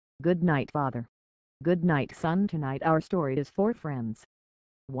Good night, father. Good night, son. Tonight our story is for friends.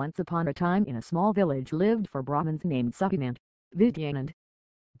 Once upon a time in a small village lived four Brahmins named Sukinand, Vidyanand,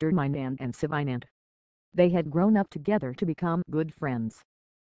 Durminand and Sivinand. They had grown up together to become good friends.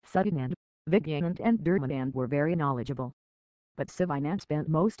 Sukinand, Vidyanand and Durminand were very knowledgeable. But Sivinand spent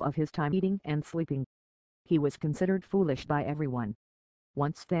most of his time eating and sleeping. He was considered foolish by everyone.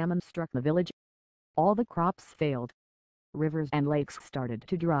 Once famine struck the village. All the crops failed. Rivers and lakes started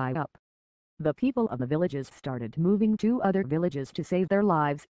to dry up. The people of the villages started moving to other villages to save their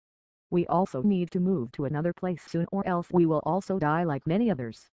lives. "We also need to move to another place soon, or else we will also die like many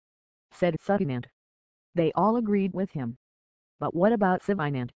others," said Sukinand. They all agreed with him. "But what about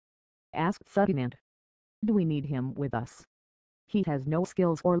Sivinand?" asked Sukinand. "Do we need him with us? He has no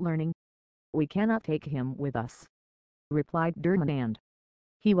skills or learning. We cannot take him with us," replied Durminand.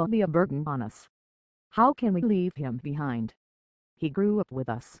 "He will be a burden on us. How can we leave him behind? He grew up with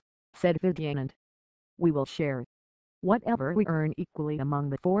us," said Vidyanand. "We will share whatever we earn equally among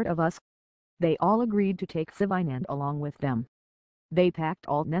the four of us." They all agreed to take Sivinand along with them. They packed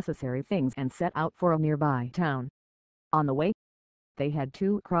all necessary things and set out for a nearby town. On the way, they had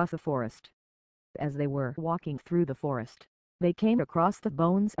to cross a forest. As they were walking through the forest, they came across the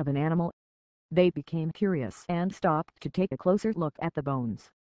bones of an animal. They became curious and stopped to take a closer look at the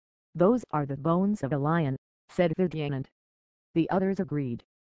bones. "Those are the bones of a lion," said Vidyanand. The others agreed.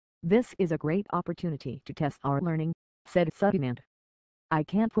 "This is a great opportunity to test our learning," said Sukinand. "I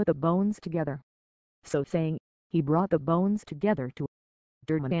can't put the bones together." So saying, he brought the bones together to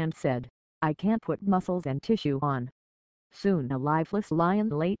Durminand said, "I can't put muscles and tissue on." Soon a lifeless lion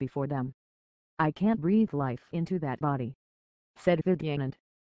lay before them. "I can't breathe life into that body," said Vidyanand.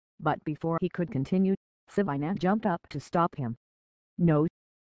 But before he could continue, Sivinand jumped up to stop him. "No,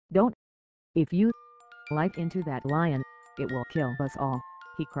 don't. If you life into that lion, it will kill us all,"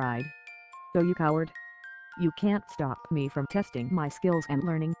 he cried. "So you coward! You can't stop me from testing my skills and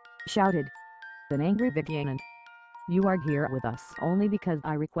learning," shouted an angry Vidyanand. "You are here with us only because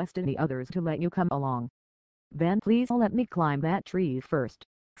I requested the others to let you come along." "Then please let me climb that tree first,"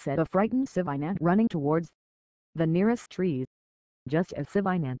 said a frightened Sivinand running towards the nearest tree. Just as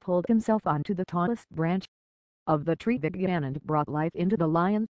Sivinand pulled himself onto the tallest branch of the tree, Vidyanand brought life into the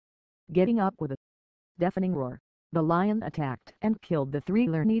lion. Getting up with a deafening roar, the lion attacked and killed the three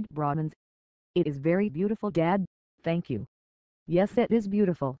learned Brahmins. "It is very beautiful, Dad, thank you." "Yes, it is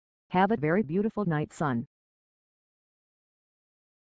beautiful. Have a very beautiful night, son."